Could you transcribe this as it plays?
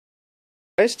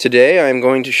Guys, today I'm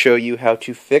going to show you how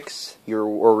to fix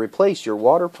or replace your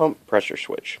water pump pressure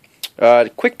switch.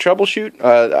 Quick troubleshoot.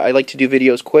 I like to do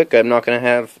videos quick. I'm not going to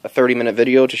have a 30-minute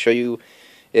video to show you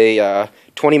a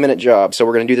 20-minute job, so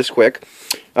we're going to do this quick.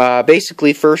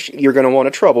 Basically, first you're going to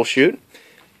want to troubleshoot.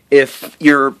 If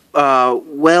your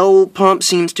well pump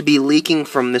seems to be leaking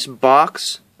from this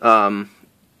box,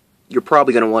 you're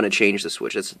probably going to want to change the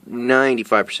switch. That's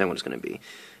 95% what it's going to be.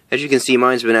 As you can see,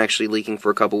 mine's been actually leaking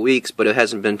for a couple weeks, but it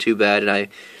hasn't been too bad, and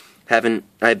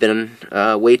I've been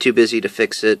way too busy to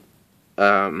fix it.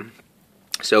 So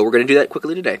we're going to do that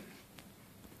quickly today.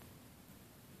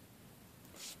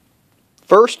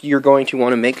 First, you're going to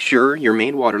want to make sure your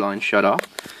main water line's shut off.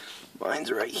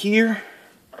 Mine's right here.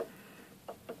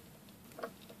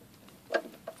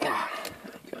 There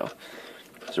we go.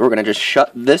 So we're going to just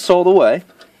shut this all the way.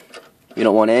 You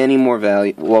don't want any more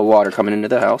water coming into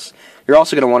the house. You're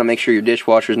also going to want to make sure your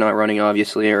dishwasher's not running,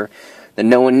 obviously, or that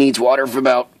no one needs water for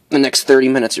about the next 30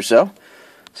 minutes or so.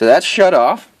 So that's shut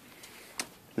off.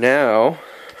 Now,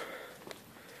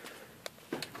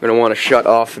 we're going to want to shut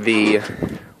off the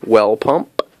well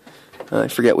pump. I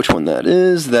forget which one that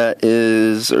is. That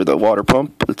is, or the water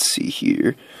pump. Let's see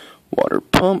here. Water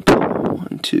pump.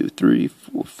 1, 2, 3,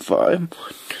 4, 5. 1,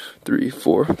 3,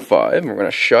 4, 5. We're going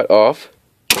to shut off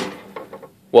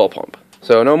well pump.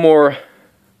 So no more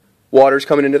water's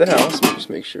coming into the house. Just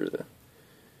make sure that.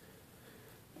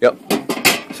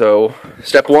 Yep. So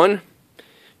step 1,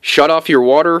 shut off your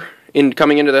water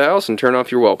coming into the house and turn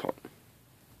off your well pump.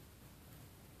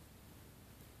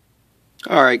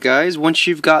 Alright guys, once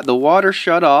you've got the water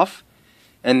shut off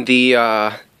and the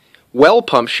well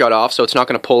pump shut off so it's not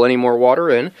going to pull any more water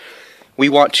in, we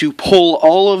want to pull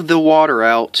all of the water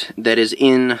out that is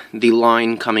in the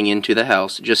line coming into the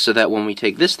house, just so that when we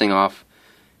take this thing off,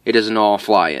 it doesn't all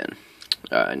fly in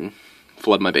and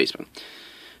flood my basement.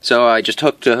 So I just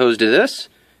hooked a hose to this,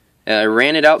 and I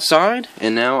ran it outside,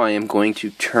 and now I am going to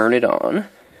turn it on.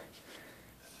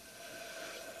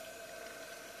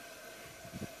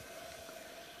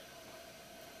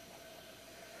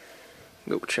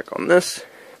 Go check on this.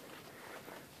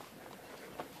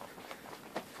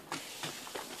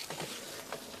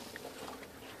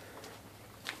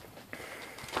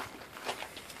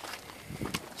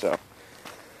 So,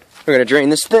 we're going to drain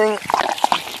this thing.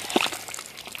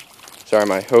 Sorry,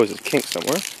 my hose is kinked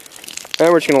somewhere.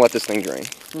 And we're just going to let this thing drain.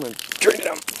 I'm going to drain it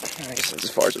out. I guess that's as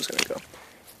far as it's going to go.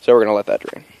 So we're going to let that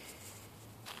drain.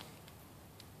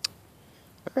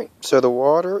 Alright, so the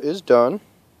water is done.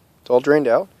 It's all drained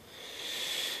out.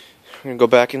 I'm going to go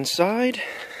back inside.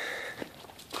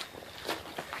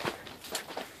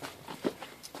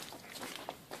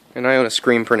 And I own a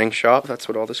screen printing shop. That's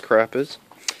what all this crap is.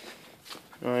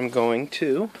 I'm going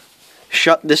to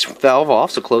shut this valve off,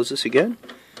 so close this again.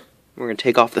 We're going to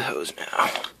take off the hose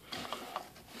now.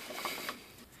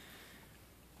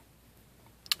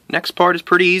 Next part is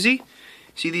pretty easy.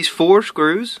 See these 4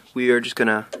 screws? We are just going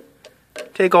to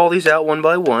take all these out one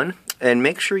by one and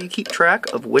make sure you keep track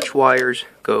of which wires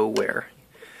go where.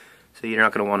 So you're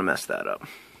not going to want to mess that up.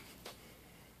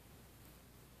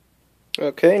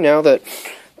 Okay, now that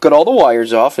I've got all the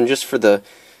wires off, and just for the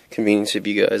convenience of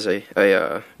you guys,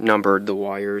 I numbered the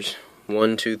wires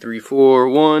 1, 2, 3, 4,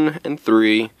 1 and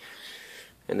 3,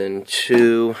 and then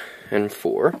 2 and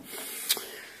 4.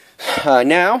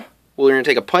 Now we're going to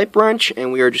take a pipe wrench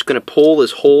and we are just going to pull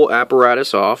this whole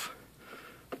apparatus off.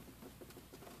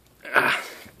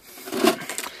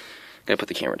 Gotta put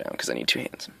the camera down because I need 2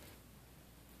 hands.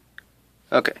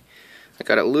 Okay, I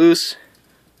got it loose.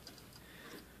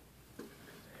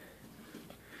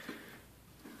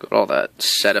 Got all that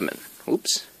sediment.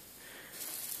 Oops.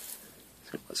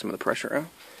 Let some of the pressure out.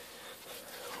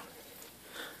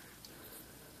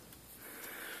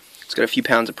 It's got a few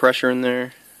pounds of pressure in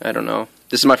there. I don't know.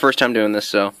 This is my first time doing this,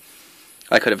 so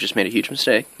I could have just made a huge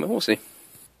mistake, but we'll see.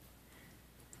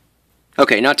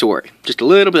 Okay, not to worry. Just a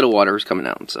little bit of water is coming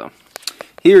out, so.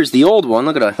 Here's the old one.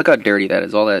 Look how dirty that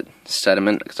is. All that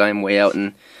sediment, because I am way out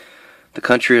in the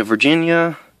country of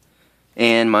Virginia.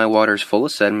 And my water is full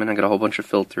of sediment. I got a whole bunch of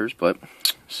filters, but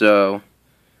so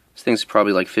this thing's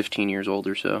probably like 15 years old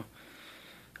or so.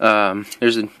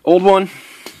 There's an old one,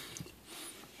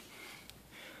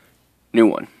 new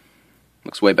one.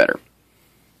 Looks way better.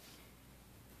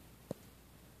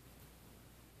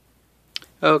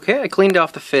 Okay, I cleaned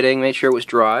off the fitting, made sure it was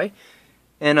dry,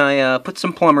 and I put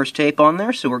some plumber's tape on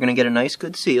there, so we're gonna get a nice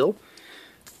good seal.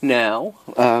 Now,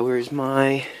 where's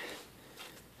my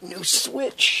new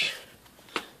switch?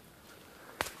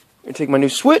 I'm going to take my new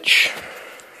switch,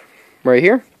 right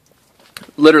here.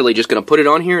 Literally just going to put it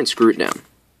on here and screw it down.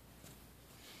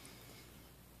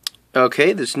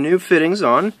 Okay, this new fitting's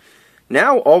on.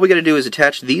 Now all we got to do is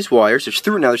attach these wires. There's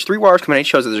three wires coming in. It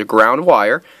shows that there's a ground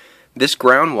wire. This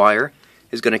ground wire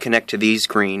is going to connect to these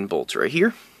green bolts right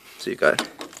here. So you got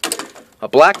a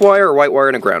black wire, a white wire,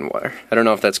 and a ground wire. I don't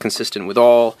know if that's consistent with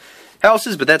all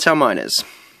houses, but that's how mine is.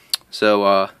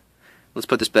 So let's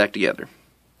put this back together.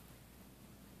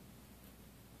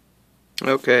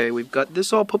 Okay, we've got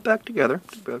this all put back together.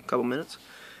 Took about a couple minutes.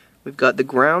 We've got the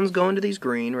grounds going to these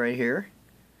green right here.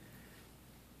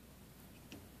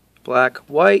 Black,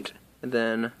 white, and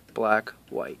then black,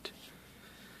 white.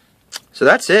 So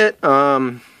that's it.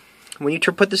 When you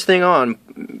put this thing on,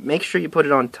 make sure you put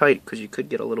it on tight because you could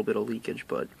get a little bit of leakage.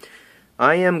 But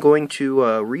I am going to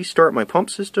restart my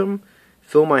pump system,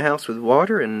 fill my house with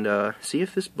water, and see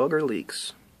if this bugger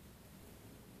leaks.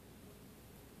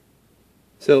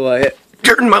 So I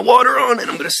turned my water on, and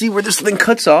I'm going to see where this thing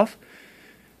cuts off.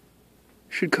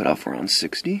 Should cut off around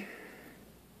 60.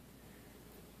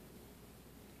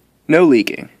 No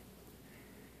leaking.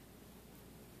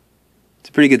 It's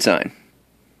a pretty good sign.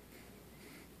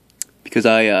 Because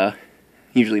I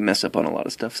usually mess up on a lot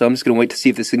of stuff. So I'm just going to wait to see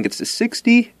if this thing gets to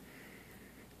 60.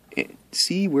 And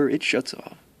see where it shuts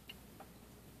off.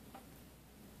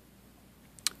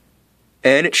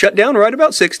 And it shut down right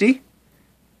about 60.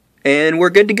 And we're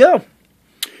good to go.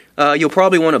 You'll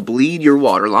probably want to bleed your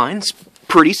water lines.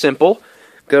 Pretty simple.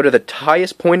 Go to the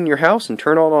highest point in your house and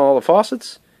turn on all the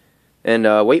faucets. And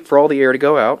wait for all the air to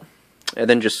go out, and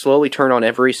then just slowly turn on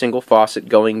every single faucet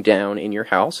going down in your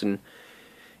house, and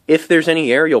if there's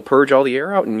any air, you'll purge all the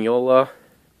air out, and you'll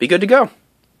be good to go.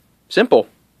 Simple.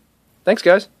 Thanks,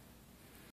 guys.